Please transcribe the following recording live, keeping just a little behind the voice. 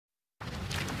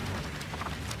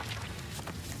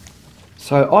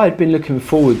So I had been looking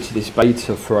forward to this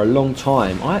beta for a long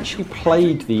time. I actually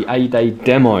played the Aday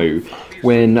demo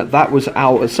when that was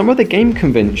out at some of the game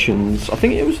conventions. I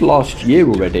think it was last year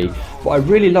already, but I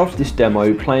really loved this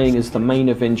demo, playing as the main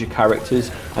Avenger characters,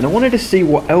 and I wanted to see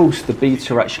what else the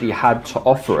beta actually had to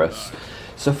offer us.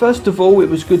 So first of all, it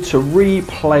was good to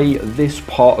replay this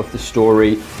part of the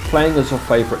story, playing as our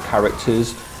favourite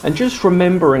characters, and just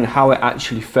remembering how it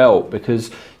actually felt,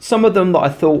 because some of them that I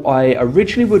thought I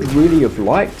originally would really have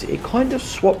liked, it kind of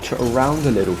swapped it around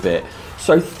a little bit.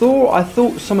 So I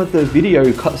thought some of the video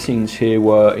cutscenes here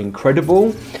were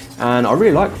incredible, and I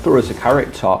really like Thor as a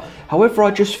character. However,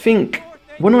 I just think,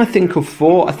 when I think of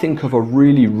Thor, I think of a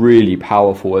really, really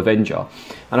powerful Avenger.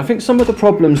 And I think some of the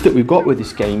problems that we've got with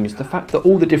this game is the fact that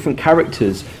all the different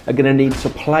characters are going to need to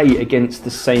play against the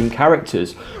same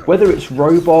characters. Whether it's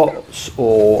robots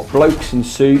or blokes in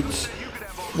suits,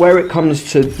 where it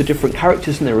comes to the different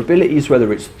characters and their abilities,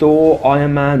 whether it's Thor,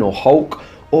 Iron Man or Hulk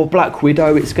or Black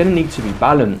Widow, it's going to need to be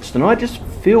balanced. And I just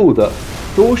feel that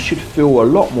Thor should feel a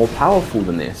lot more powerful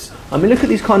than this. I mean, look at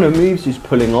these kind of moves he's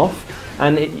pulling off.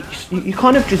 And you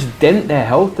kind of just dent their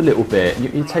health a little bit.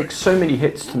 You take so many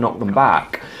hits to knock them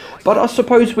back. But I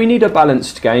suppose we need a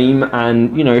balanced game,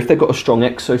 and you know, if they've got a strong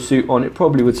exosuit on, it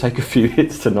probably would take a few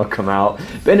hits to knock them out.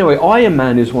 But anyway, Iron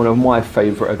Man is one of my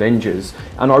favourite Avengers,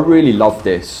 and I really love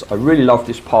this. I really love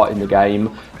this part in the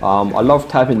game. I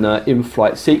loved having the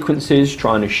in-flight sequences,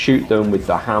 trying to shoot them with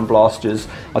the hand blasters.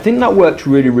 I think that worked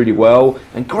really, really well.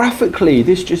 And graphically,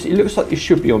 it looks like this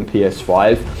should be on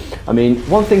PS5. I mean,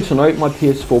 one thing to note, my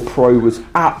PS4 Pro was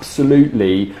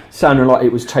absolutely sounding like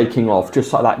it was taking off,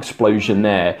 just like that explosion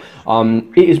there.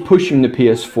 It is pushing the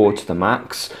PS4 to the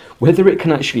max. Whether it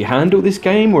can actually handle this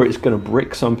game or it's going to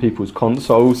brick some people's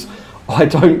consoles, I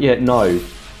don't yet know.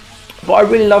 But I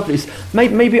really love this.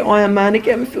 Maybe Iron Man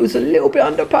again feels a little bit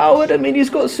underpowered. I mean,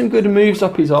 he's got some good moves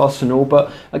up his arsenal,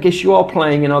 but I guess you are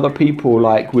playing in other people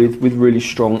like with really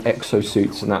strong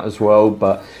exosuits and that as well.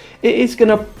 But it is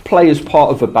going to play as part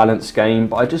of a balanced game,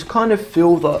 but I just kind of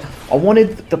feel that I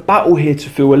wanted the battle here to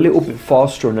feel a little bit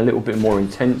faster and a little bit more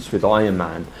intense with Iron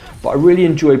Man. But I really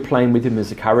enjoyed playing with him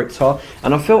as a character,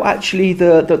 and I felt actually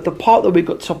the part that we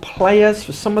got to play as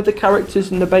for some of the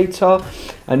characters in the beta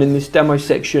and in this demo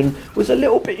section was a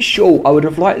little bit short. I would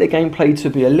have liked the gameplay to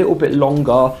be a little bit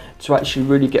longer to actually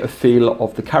really get a feel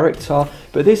of the character.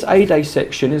 But this Aday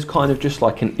section is kind of just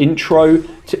like an intro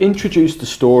to introduce the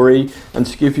story and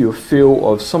to give you a feel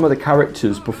of some of the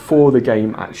characters before the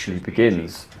game actually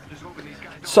begins.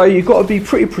 So you've got to be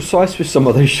pretty precise with some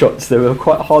of those shots. They were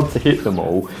quite hard to hit them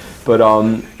all, but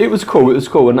it was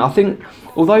cool, and I think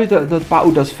although the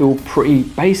battle does feel pretty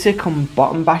basic and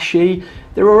button bashy,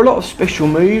 there are a lot of special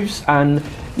moves, and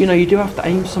you know, you do have to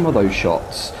aim some of those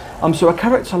shots. So a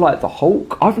character like the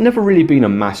Hulk, I've never really been a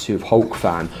massive Hulk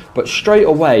fan, but straight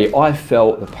away I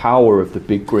felt the power of the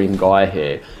big green guy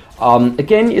here.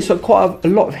 Again, it's quite a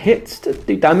lot of hits to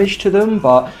do damage to them,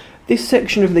 but this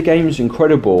section of the game is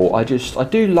incredible. I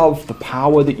do love the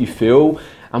power that you feel,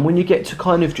 and when you get to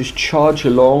kind of just charge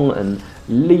along and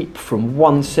leap from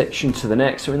one section to the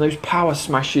next, I mean, those power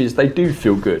smashes, they do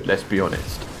feel good, let's be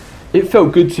honest. It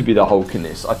felt good to be the Hulk in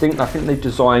this. I think they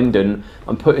designed and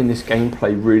put in this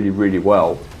gameplay really, really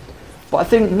well. But I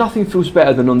think nothing feels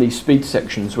better than on these speed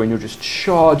sections when you're just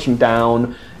charging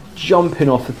down, jumping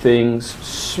off of things,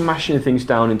 smashing things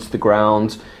down into the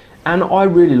ground, and I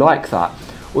really like that.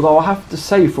 Although I have to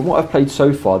say, from what I've played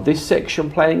so far, this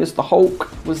section playing as the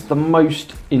Hulk was the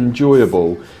most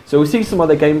enjoyable. So we'll see some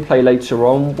other gameplay later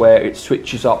on where it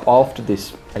switches up after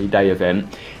this Aday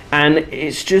event, and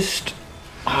it's just,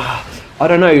 I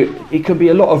don't know, it can be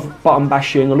a lot of button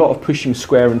bashing, a lot of pushing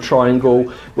square and triangle,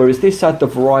 whereas this had the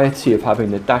variety of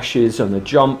having the dashes and the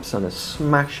jumps and the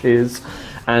smashes,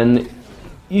 and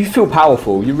you feel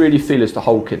powerful. You really feel as the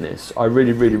Hulk in this. I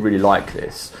really, really, really like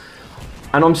this.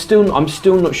 And I'm still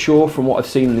not sure from what I've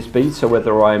seen in this beta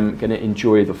whether I'm going to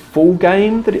enjoy the full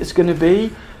game that it's going to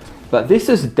be. But this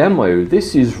as a demo,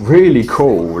 this is really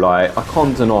cool. Like, I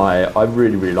can't deny, I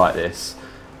really, really like this.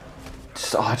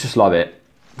 I just love it.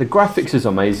 The graphics is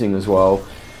amazing as well.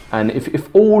 And if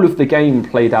all of the game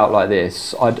played out like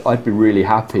this, I'd be really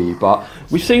happy. But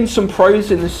we've seen some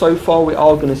pros in this so far. We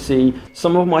are going to see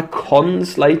some of my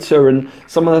cons later and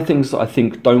some of the things that I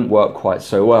think don't work quite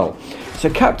so well. So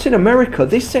Captain America,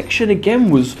 this section again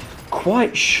was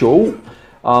quite short.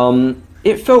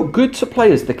 it felt good to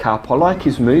play as the Cap. I like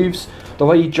his moves, the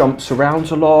way he jumps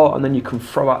around a lot, and then you can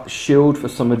throw out the shield for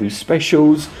some of these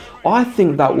specials. I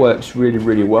think that works really,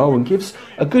 really well and gives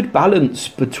a good balance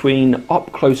between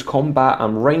up-close combat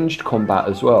and ranged combat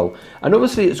as well. And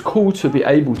obviously it's cool to be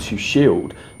able to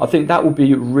shield. I think that will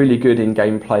be really good in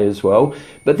gameplay as well.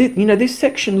 But this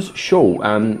section's short.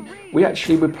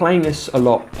 We're playing this a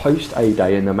lot post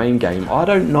Aday in the main game. I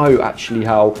don't know actually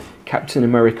how Captain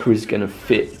America is going to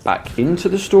fit back into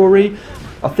the story.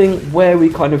 I think where we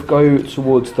kind of go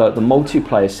towards the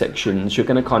multiplayer sections, you're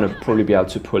going to kind of probably be able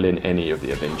to pull in any of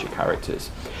the Avenger characters.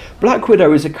 Black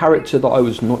Widow is a character that I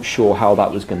was not sure how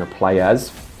that was going to play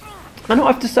as. And I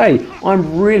have to say,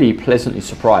 I'm really pleasantly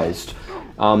surprised.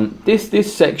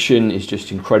 This section is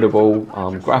just incredible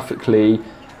graphically,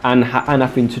 and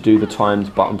having to do the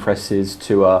timed button presses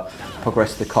to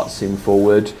progress the cutscene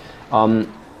forward.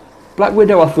 Black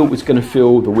Widow I thought was going to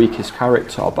feel the weakest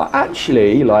character, but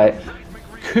actually, like,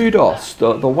 kudos,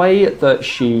 the way that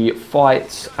she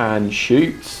fights and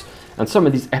shoots, and some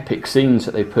of these epic scenes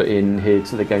that they put in here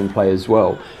to the gameplay as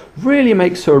well, really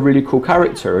makes her a really cool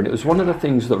character. And it was one of the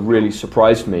things that really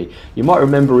surprised me. You might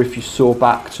remember, if you saw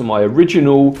back to my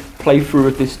original playthrough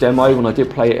of this demo when I did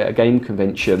play it at a game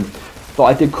convention, that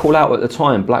I did call out at the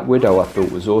time, Black Widow I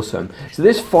thought was awesome. So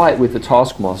this fight with the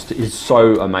Taskmaster is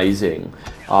so amazing.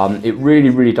 It really,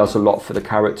 really does a lot for the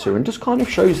character, and just kind of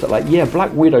shows that, like, yeah,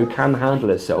 Black Widow can handle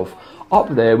herself up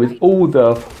there with all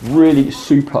the really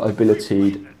super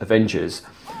abilitied Avengers.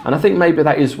 And I think maybe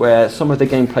that is where some of the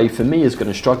gameplay for me is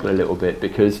going to struggle a little bit,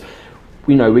 because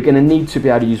we're going to need to be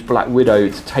able to use Black Widow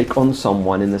to take on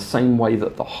someone in the same way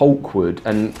that the Hulk would,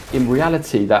 and in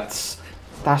reality that's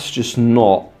just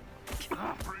not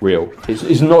real.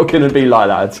 It's not going to be like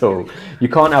that at all. You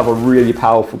can't have a really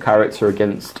powerful character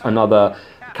against another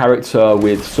character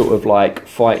with sort of like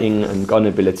fighting and gun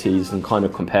abilities and kind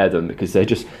of compare them, because they're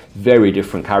just very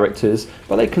different characters,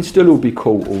 but they can still all be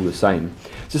cool all the same.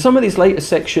 So some of these later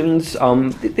sections,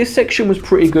 this section was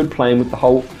pretty good playing with the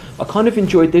Hulk. I kind of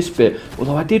enjoyed this bit,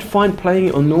 although I did find playing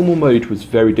it on normal mode was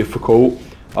very difficult.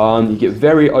 You get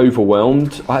very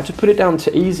overwhelmed. I had to put it down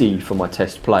to easy for my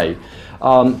test play.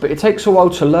 But it takes a while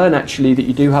to learn actually that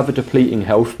you do have a depleting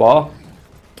health bar,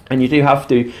 and you do have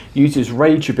to use his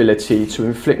rage ability to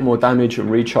inflict more damage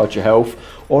and recharge your health,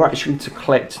 or actually to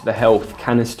collect the health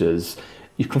canisters.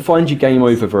 You can find your game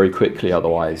over very quickly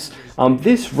otherwise.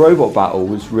 This robot battle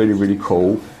was really, really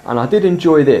cool, and I did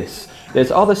enjoy this. There's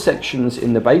other sections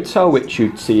in the beta, which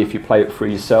you'd see if you play it for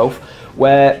yourself,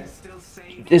 where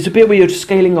there's a bit where you're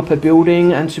scaling up a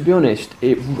building, and to be honest,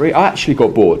 I actually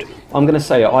got bored. I'm going to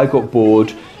say it, I got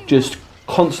bored just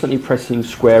constantly pressing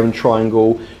square and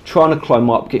triangle, trying to climb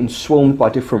up, getting swarmed by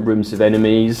different rooms of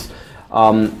enemies.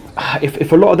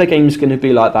 If a lot of the game's going to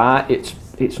be like that,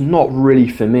 it's not really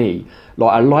for me.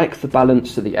 Like, I like the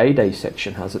balance that the Aday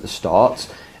section has at the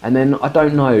start, and then I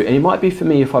don't know, and it might be for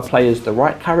me if I play as the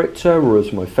right character or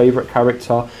as my favourite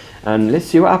character. And let's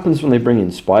see what happens when they bring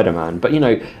in Spider-Man. But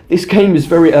this game is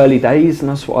very early days, and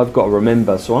that's what I've got to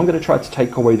remember. So I'm going to try to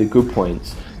take away the good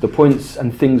points, the points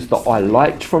and things that I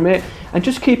liked from it, and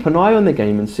just keep an eye on the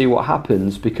game and see what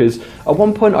happens. Because at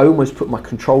one point I almost put my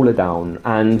controller down,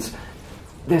 and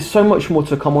there's so much more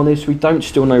to come on this. We don't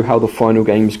still know how the final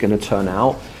game is going to turn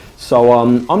out. So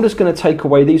I'm just going to take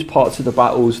away these parts of the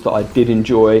battles that I did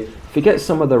enjoy, forget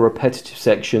some of the repetitive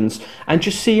sections, and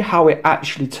just see how it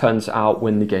actually turns out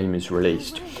when the game is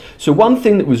released. So one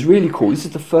thing that was really cool, this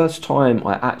is the first time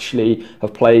I actually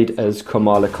have played as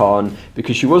Kamala Khan,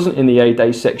 because she wasn't in the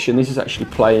Aday section. This is actually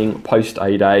playing post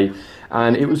Aday,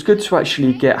 and it was good to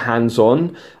actually get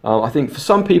hands-on. I think for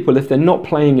some people, if they're not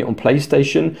playing it on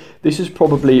PlayStation, this is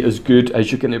probably as good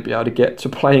as you're going to be able to get to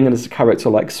playing as a character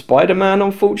like Spider-Man,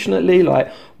 unfortunately.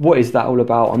 Like, what is that all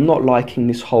about? I'm not liking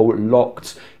this whole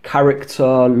locked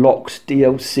character, locked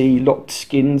DLC, locked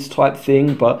skins type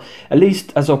thing, but at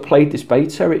least as I played this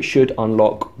beta, it should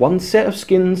unlock one set of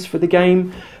skins for the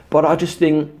game. But I just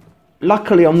think,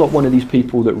 luckily, I'm not one of these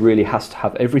people that really has to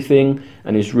have everything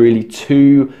and is really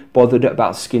too bothered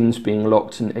about skins being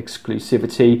locked and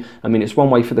exclusivity. I mean, it's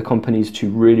one way for the companies to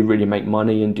really, really make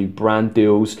money and do brand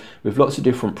deals with lots of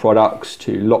different products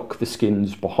to lock the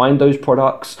skins behind those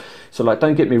products. So, like,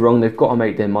 don't get me wrong, they've got to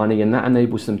make their money, and that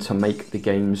enables them to make the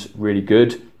games really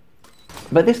good.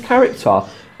 But this character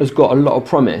has got a lot of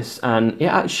promise, and it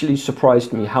actually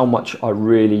surprised me how much I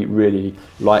really, really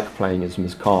like playing as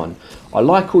Ms. Khan. I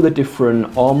like all the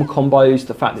different arm combos,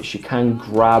 the fact that she can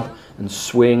grab and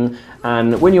swing,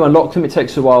 and when you unlock them, it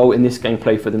takes a while in this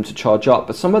gameplay for them to charge up,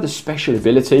 but some of the special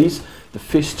abilities, the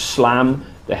fist slam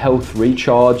the health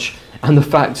recharge, and the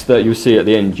fact that you'll see at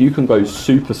the end you can go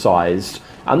supersized,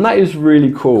 and that is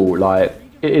really cool. Like,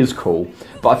 it is cool,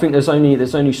 but I think there's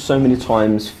only so many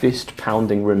times fist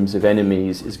pounding rooms of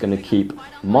enemies is going to keep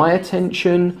my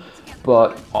attention.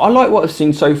 But I like what I've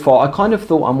seen so far. I kind of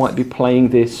thought I might be playing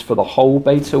this for the whole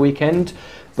beta weekend,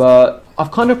 but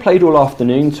I've kind of played all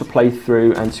afternoon to play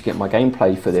through and to get my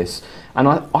gameplay for this. And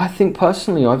I think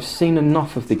personally I've seen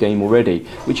enough of the game already,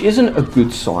 which isn't a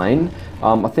good sign.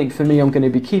 I think for me, I'm going to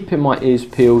be keeping my ears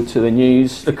peeled to the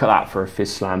news. Look at that for a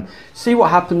fist slam. See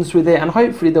what happens with it, and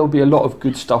hopefully there'll be a lot of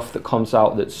good stuff that comes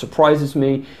out that surprises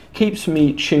me, keeps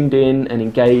me tuned in and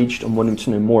engaged and wanting to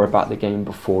know more about the game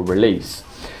before release.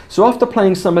 So after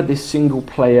playing some of this single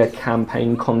player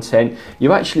campaign content,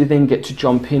 you actually then get to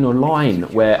jump in online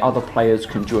where other players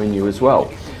can join you as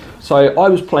well. So I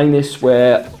was playing this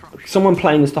where someone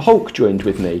playing as the Hulk joined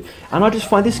with me, and I just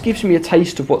find this gives me a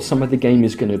taste of what some of the game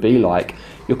is going to be like.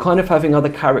 You're kind of having other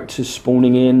characters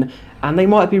spawning in, and they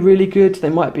might be really good, they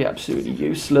might be absolutely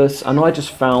useless, and I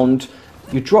just found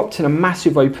you're dropped in a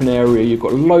massive open area, you've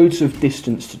got loads of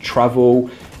distance to travel,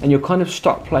 and you're kind of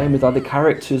stuck playing with other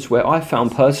characters, where I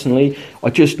found personally I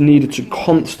just needed to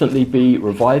constantly be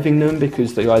reviving them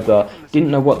because they either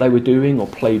didn't know what they were doing or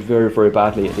played very, very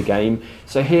badly at the game.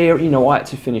 So here, you know, I had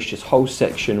to finish this whole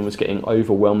section and was getting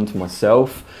overwhelmed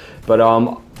myself. But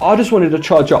I just wanted to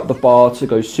charge up the bar to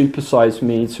go supersize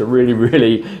me, to really,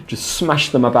 really just smash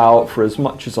them about for as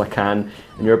much as I can.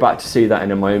 And you're about to see that in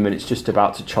a moment. It's just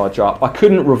about to charge up. I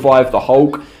couldn't revive the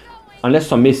Hulk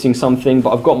unless I'm missing something,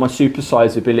 but I've got my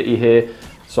supersize ability here.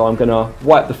 So I'm going to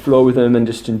wipe the floor with them and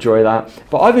just enjoy that.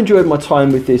 But I've enjoyed my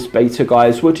time with this beta,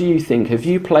 guys. What do you think? Have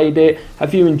you played it?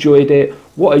 Have you enjoyed it?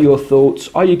 What are your thoughts?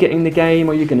 Are you getting the game?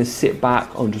 Are you going to sit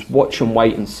back and just watch and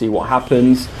wait and see what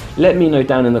happens? Let me know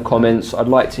down in the comments. I'd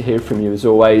like to hear from you as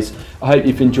always. I hope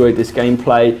you've enjoyed this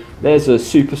gameplay. There's a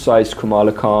supersized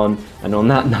Kamala Khan. And on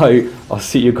that note, I'll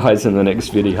see you guys in the next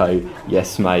video.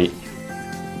 Yes, mate.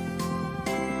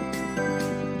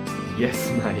 Yes,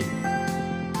 mate.